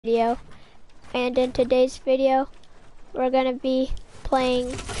video, and in today's video we're gonna be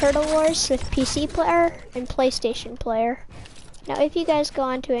playing Turtle Wars with PC player and PlayStation player. Now if you guys go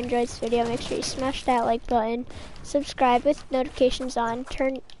on to enjoy this video, make sure you smash that like button, subscribe with notifications on,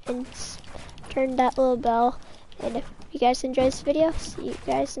 turn that little bell, and if you guys enjoy this video, see you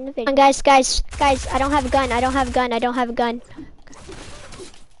guys in the video. And guys, I don't have a gun, I don't have a gun.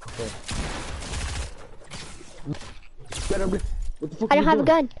 Okay. What the fuck I don't have a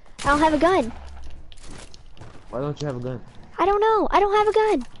gun. I don't have a gun. Why don't you have a gun? I don't know. I don't have a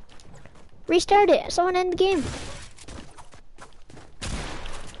gun. Restart it. Someone end the game.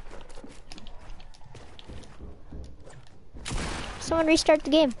 Someone restart the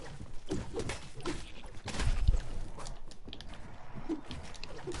game.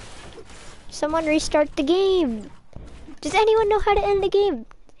 Someone restart the game. Does anyone know how to end the game?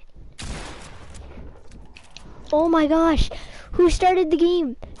 Oh my gosh. Who started the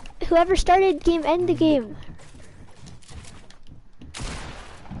game? Whoever started the game, end the game.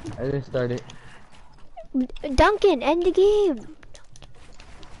 I didn't start it. Duncan, end the game.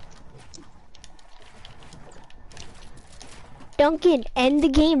 Duncan, end the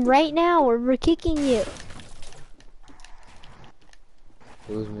game right now or we're kicking you.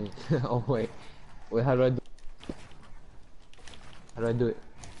 It was me. Oh wait. Wait, how do I do it? How do I do it?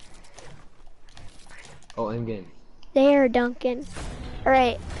 Oh, end game. There, Duncan.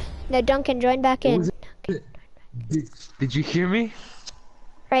 Alright. Now, Duncan, join back in. Did you hear me?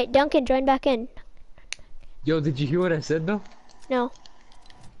 Right, Duncan, join back in. Yo, did you hear what I said though? No.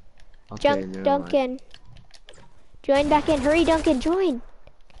 Okay, never mind. Duncan. Join back in. Hurry, Duncan, join.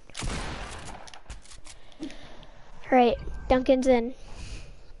 Alright, Duncan's in.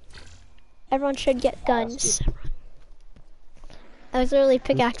 Everyone should get guns. I was literally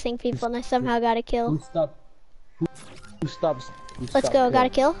pickaxing people and I somehow got a kill. Who stops? Let's go, got a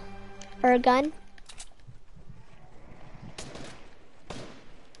kill? Or a gun?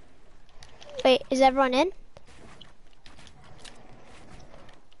 Wait, is everyone in?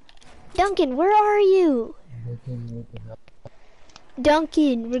 Duncan, where are you?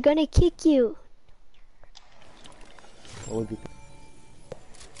 Duncan, we're gonna kick you. What would you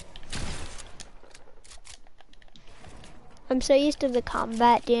I'm so used to the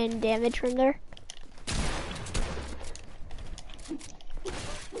combat doing damage from there.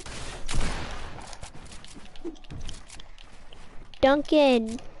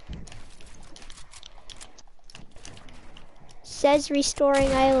 Duncan. Says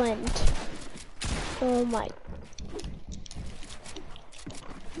restoring island. Oh my.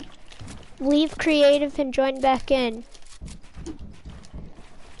 Leave creative and join back in.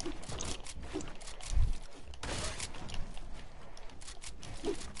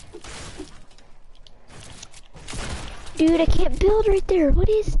 Dude, I can't build right there. What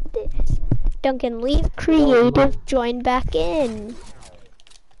is this? Duncan, leave creative, join back in.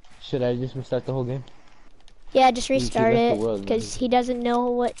 Should I just restart the whole game? Yeah, just restart it, because he doesn't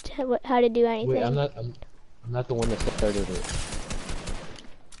know how to do anything. Wait, I'm not the one that started it.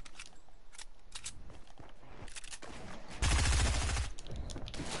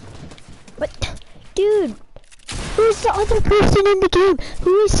 What? Dude, who's the other person in the game?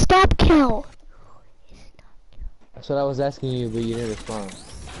 Who is Stop Kill? That's what I was asking you, but you didn't respond.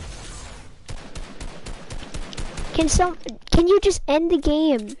 Can you just end the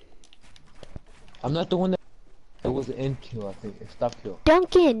game? I'm not the one that was the end kill, I think. It's stop kill.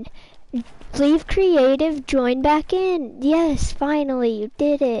 Duncan, leave creative, join back in. Yes, finally, you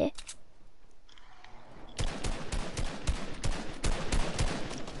did it.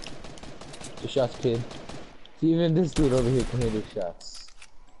 Two shots, kid. See, even this dude over here can hit his shots.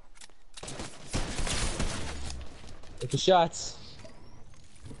 Hit the shots.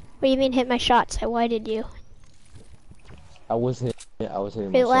 What do you mean hit my shots? Why did you? I was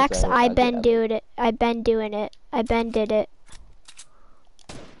hitting my Relax, shots. I've been doing it. I've been doing it. I did it.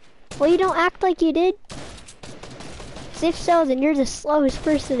 Well, you don't act like you did. 'Cause if so, then you're the slowest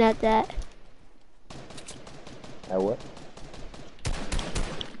person at that. At what?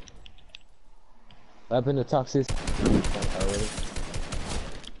 What happened to toxic?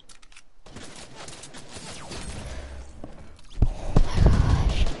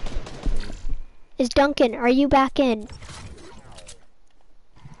 Is Duncan, are you back in?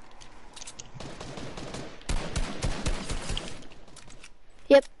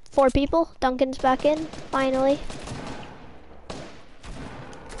 Yep, 4 people. Duncan's back in, finally.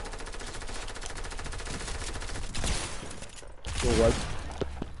 What?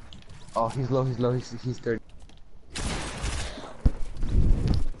 Oh, he's low, he's 30.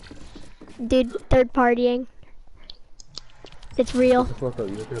 Dude, third partying. It's real. Shut the fuck up,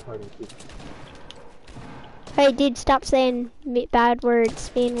 you could have fighting too. Hey, dude, stop saying bad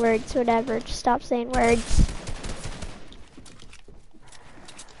words, mean words, whatever. Just stop saying words.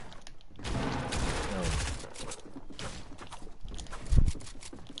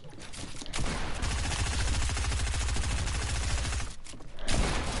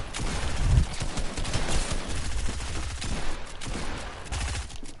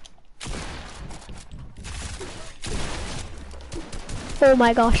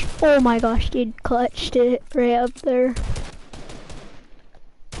 Oh my gosh, dude, clutched it right up there.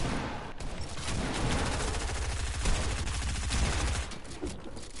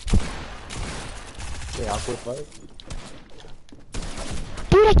 Okay, I'll quit fight.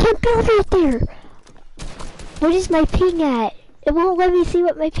 Dude, I can't build right there. What is my ping at? It won't let me see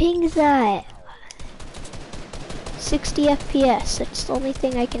what my ping is at. 60 FPS, that's the only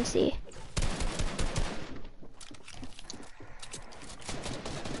thing I can see.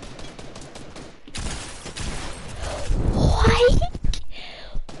 What?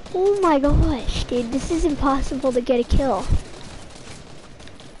 Oh my gosh, dude, this is impossible to get a kill.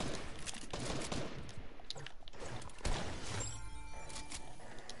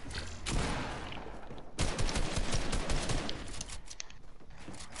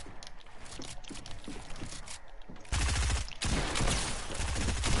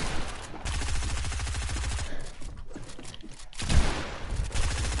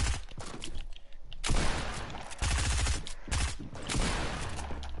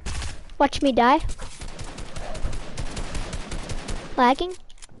 Watch me die. Lagging.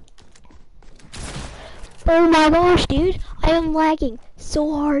 Oh my gosh, dude. I am lagging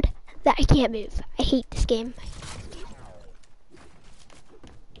so hard that I can't move. I hate this game.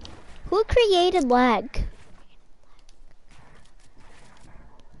 Who created lag?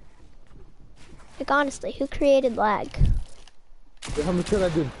 Like honestly, who created lag? Yo, how much kill I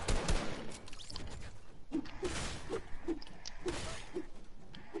did?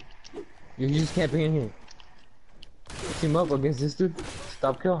 He's just camping in here. Team up against this dude.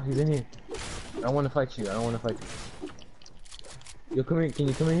 Stop kill, he's in here. I don't want to fight you, I don't want to fight you. Yo, come here, can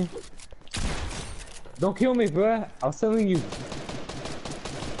you come in here? Don't kill me, bruh. I was telling you.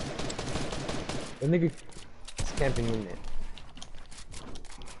 The nigga is camping in there.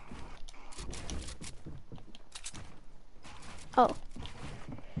 Oh.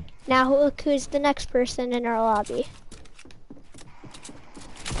 Now look who's the next person in our lobby.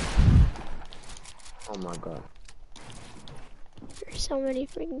 Oh my god. There's so many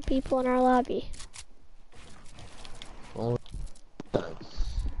freaking people in our lobby. Oh.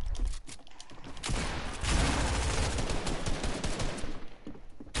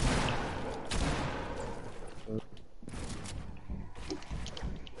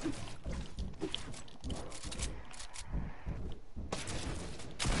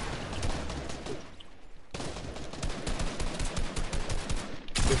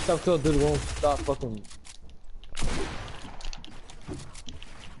 Stop kill dude won't stop fucking.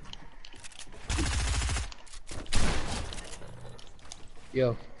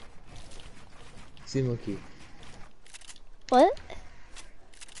 Yo. Sea monkey. What?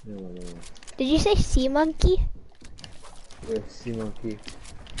 No. Did you say sea monkey? Yeah, sea monkey.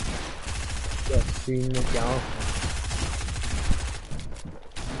 Yeah, sea monkey.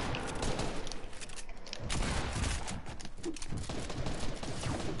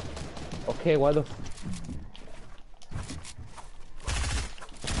 Okay, why the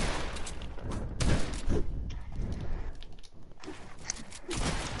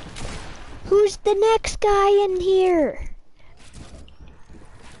Who's the next guy in here?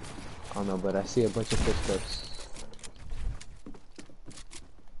 I don't know, but I see a bunch of footsteps.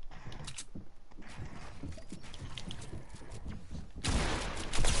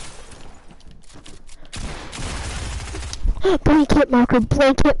 Blanket marker,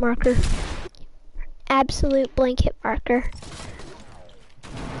 blanket marker. Absolute blanket marker.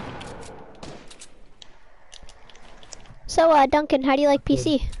 So, Duncan, how do you like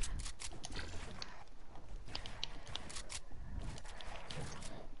PC?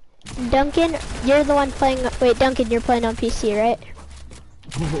 Duncan, you're the one playing, wait, Duncan, you're playing on PC, right?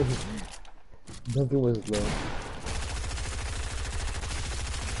 Duncan was low.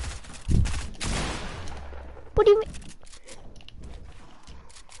 What do you mean?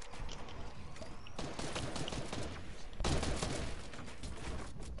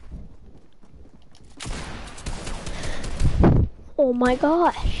 Oh my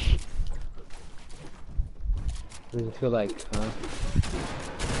gosh. What does it feel like, huh?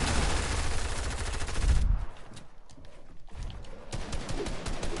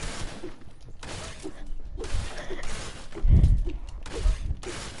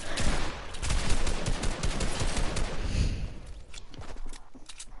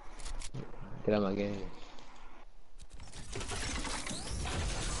 Get out of my game.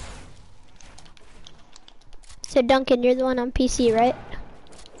 So Duncan, you're the one on PC, right?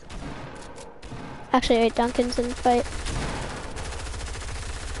 Actually, wait, Duncan's in the fight.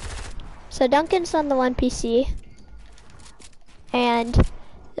 So Duncan's on the one PC, and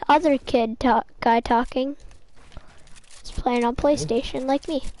the other guy talking is playing on PlayStation like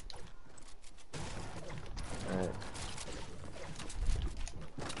me. Alright.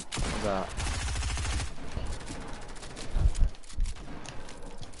 Got.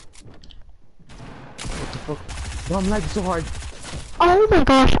 What the fuck? No, I'm lagging so hard. Oh my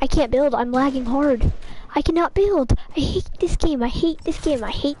gosh, I can't build. I'm lagging hard. I cannot build. I hate this game. I hate this game.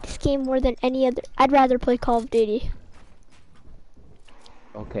 I hate this game more than any other. I'd rather play Call of Duty.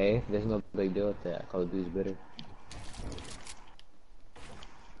 Okay, there's no big deal with that. Call of Duty's better.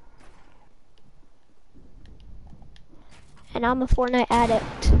 And I'm a Fortnite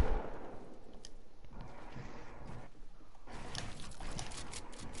addict.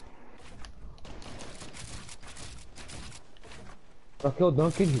 I killed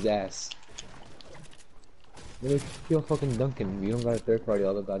Duncan, his ass. Let me kill fucking Duncan. You don't got a third party,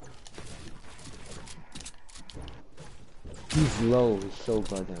 all the god. He's low, he's so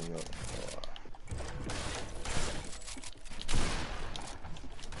goddamn low.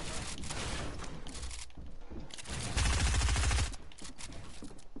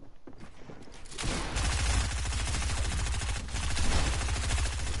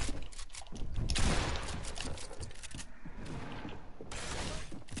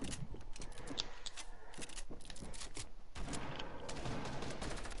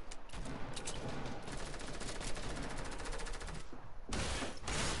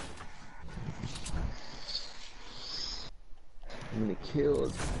 I'm gonna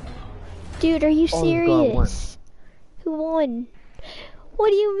kill. Dude, are you Oh, serious? Who won? What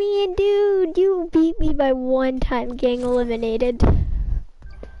do you mean, dude? You beat me by one time, gang eliminated.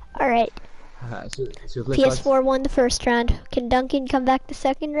 Alright. So PS4 won the first round. Can Duncan come back the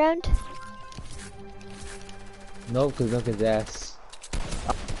second round? No, cause Duncan's ass.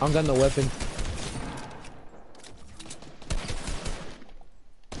 I don't got no weapon.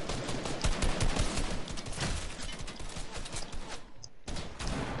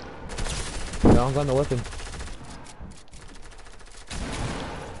 I don't got no weapon.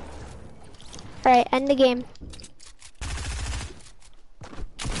 Alright, end the game.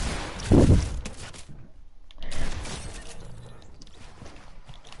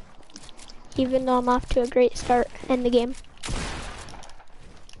 Even though I'm off to a great start, end the game.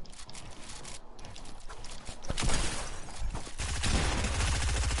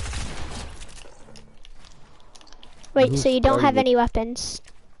 Wait, so you don't have any weapons?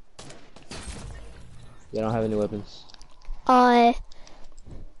 Yeah, I don't have any weapons. Can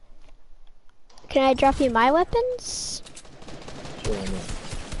I drop you my weapons? Sure, why not?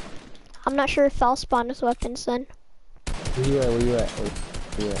 I'm not sure if I'll spawn with weapons then. Where you at? Where you at?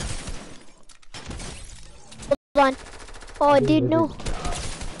 Where you at? Hold on. Oh, dude, no.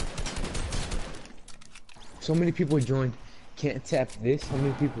 So many people joined. Can't tap this. How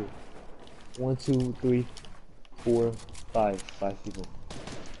many people? 1, 2, 3, 4, 5. 5 people.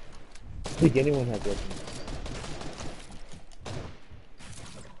 I think anyone has weapons.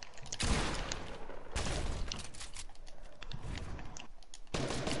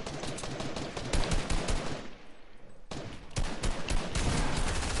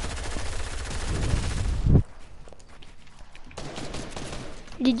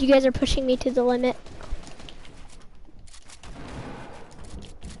 Dude, you guys are pushing me to the limit.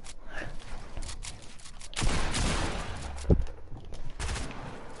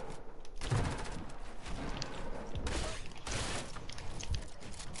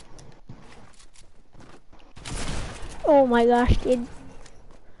 Oh my gosh, dude.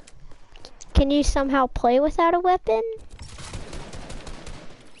 Can you somehow play without a weapon?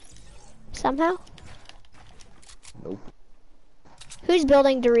 Somehow? Nope. Who's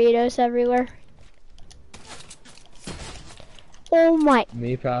building Doritos everywhere? Oh my.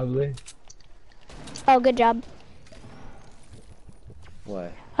 Me probably. Oh, good job.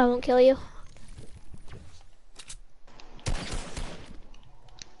 What? I won't kill you.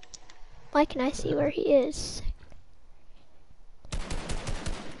 Why can I see where he is?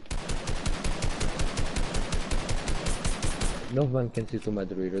 No one can see through my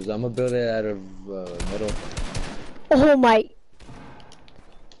Doritos. I'm gonna build it out of metal. Oh my.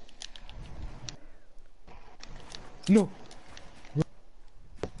 No.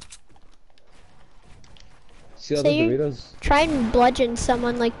 See all So the you Doritos? try and bludgeon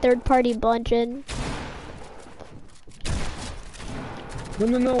someone like third party bludgeon.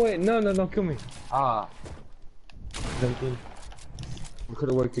 No, wait, no, don't kill me. Ah. Duncan. We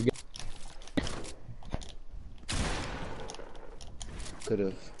could've worked together.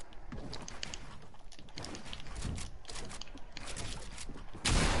 Could've.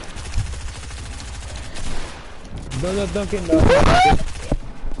 No, Duncan, no.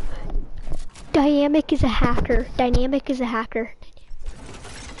 Dynamic is a hacker. Dynamic is a hacker.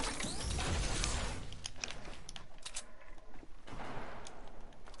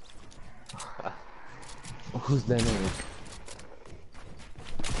 Who's dynamic?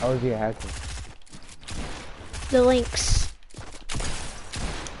 How is he a hacker? The links.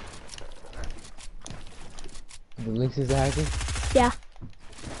 The Lynx is a hacker? Yeah.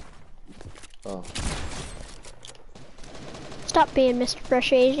 Oh. Stop being Mr.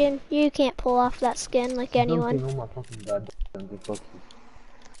 Fresh Asian. You can't pull off that skin like anyone. Duncan, oh my fucking god. Duncan, fuck you.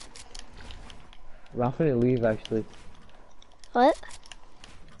 Well, I'm gonna leave actually. What?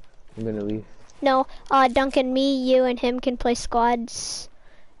 I'm gonna leave. No, Duncan, me, you, and him can play squads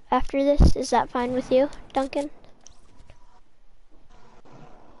after this. Is that fine with you, Duncan?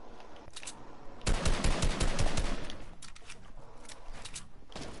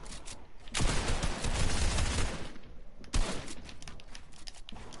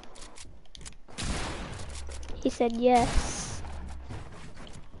 He said yes.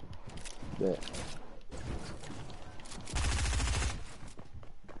 Yeah.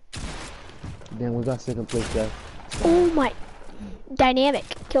 Damn, we got second place, guys. Oh my, Dynamic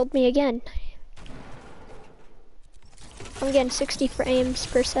killed me again. I'm getting 60 frames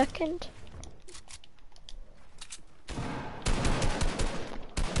per second.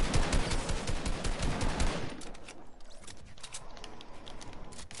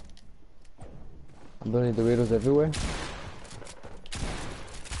 I'm burning Doritos everywhere.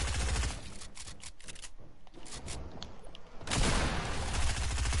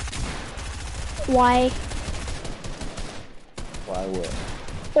 Why? Why what?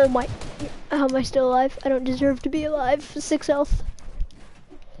 Oh my, how am I still alive? I don't deserve to be alive. 6 health.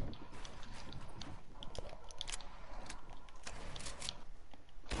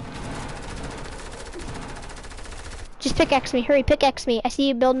 Just pickaxe me, hurry, pickaxe me. I see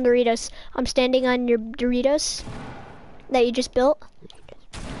you building Doritos. I'm standing on your Doritos that you just built.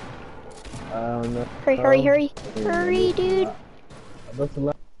 I don't know. Hurry, hurry, hurry. Hurry, dude.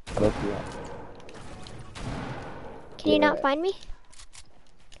 Can you not find me?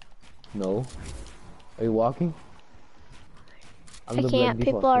 No. Are you walking? I can't.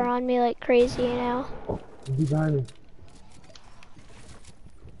 People are on me like crazy now. Behind me.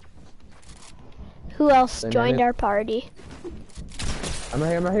 Who else joined our party? I'm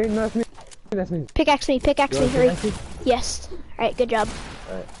right here. No, that's me. Pickaxe me, hurry. Yes. Alright, good job.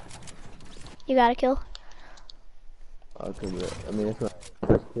 Alright. You got a kill? Okay, but I mean, it's my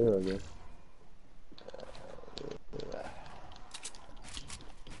first kill, I guess.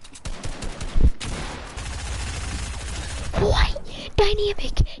 What?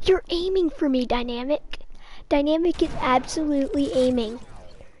 Dynamic! You're aiming for me, Dynamic. Dynamic is absolutely aiming.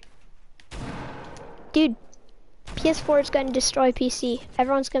 Dude, PS4 is going to destroy PC.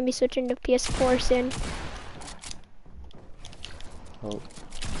 Everyone's going to be switching to PS4 soon. Oh.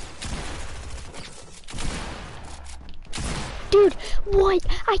 Dude, what?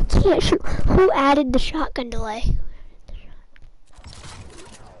 I can't shoot. Who added the shotgun delay?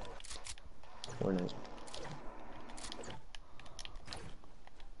 Fortnite.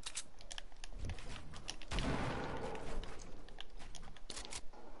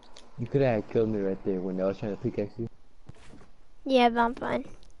 You could have killed me right there when I was trying to pickaxe you. Yeah, but I'm fine.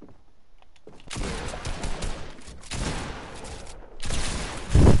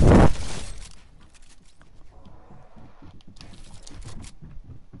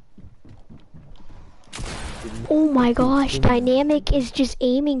 Oh my gosh, Dynamic is just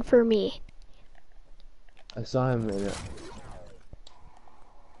aiming for me. I saw him in it.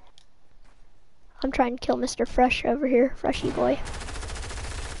 I'm trying to kill Mr. Fresh over here, Freshy boy.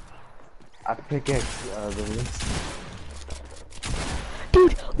 I pickaxe the links.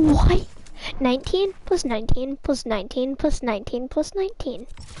 Dude, what? 19 plus 19 plus 19 plus 19 plus 19.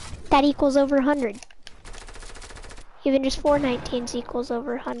 That equals over 100. Even just 4 19s equals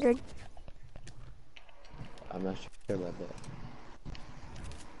over 100. I'm not sure about that.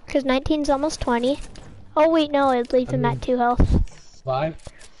 Because 19's almost 20. Oh wait, no, I'd leave him at 2 health. Five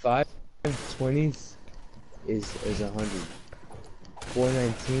 20s is 100. 4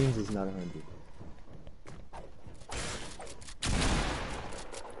 19s is not 100.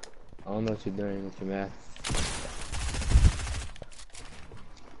 I don't know what you're doing with your math.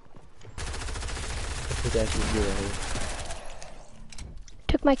 I think that's just good right here.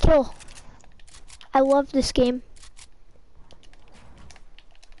 took my kill. I love this game.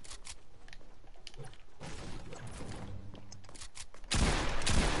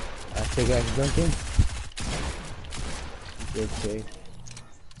 I think I can jump in. Okay.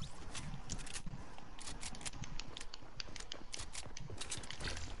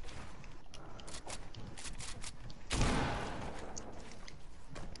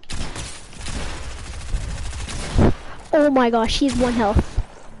 Oh my gosh, he's 1 health.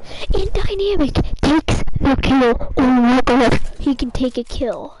 And Dynamic takes the kill. Oh my god, he can take a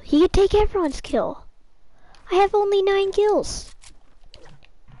kill. He can take everyone's kill. I have only 9 kills.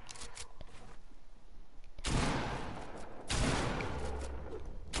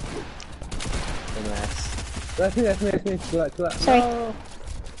 That's me. Chill out. Sorry. No.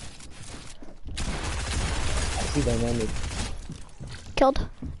 I see Dynamic. Killed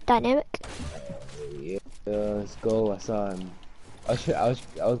Dynamic. Yeah, let's go. I saw him. I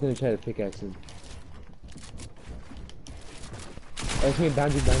was gonna try to pickaxe him. Oh, it's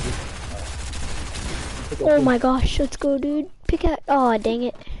down you. Oh my gosh, let's go, dude. Pick out. Oh, dang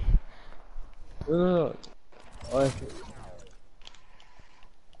it. No. Oh,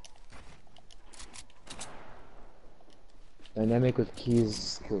 Dynamic with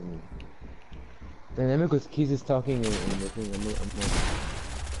keys killed me. Dynamic with keys is talking and looking.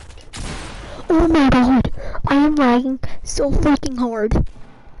 Oh my god, I am lagging so freaking hard.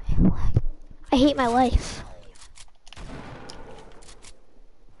 I hate my life.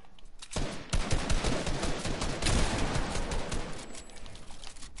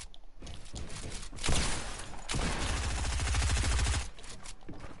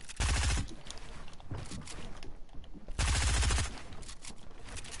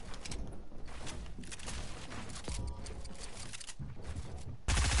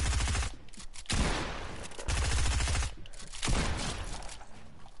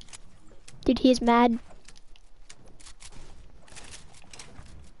 Dude, he's mad.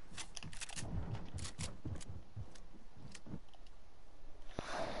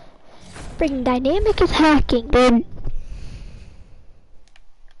 Freaking Dynamic is hacking, dude.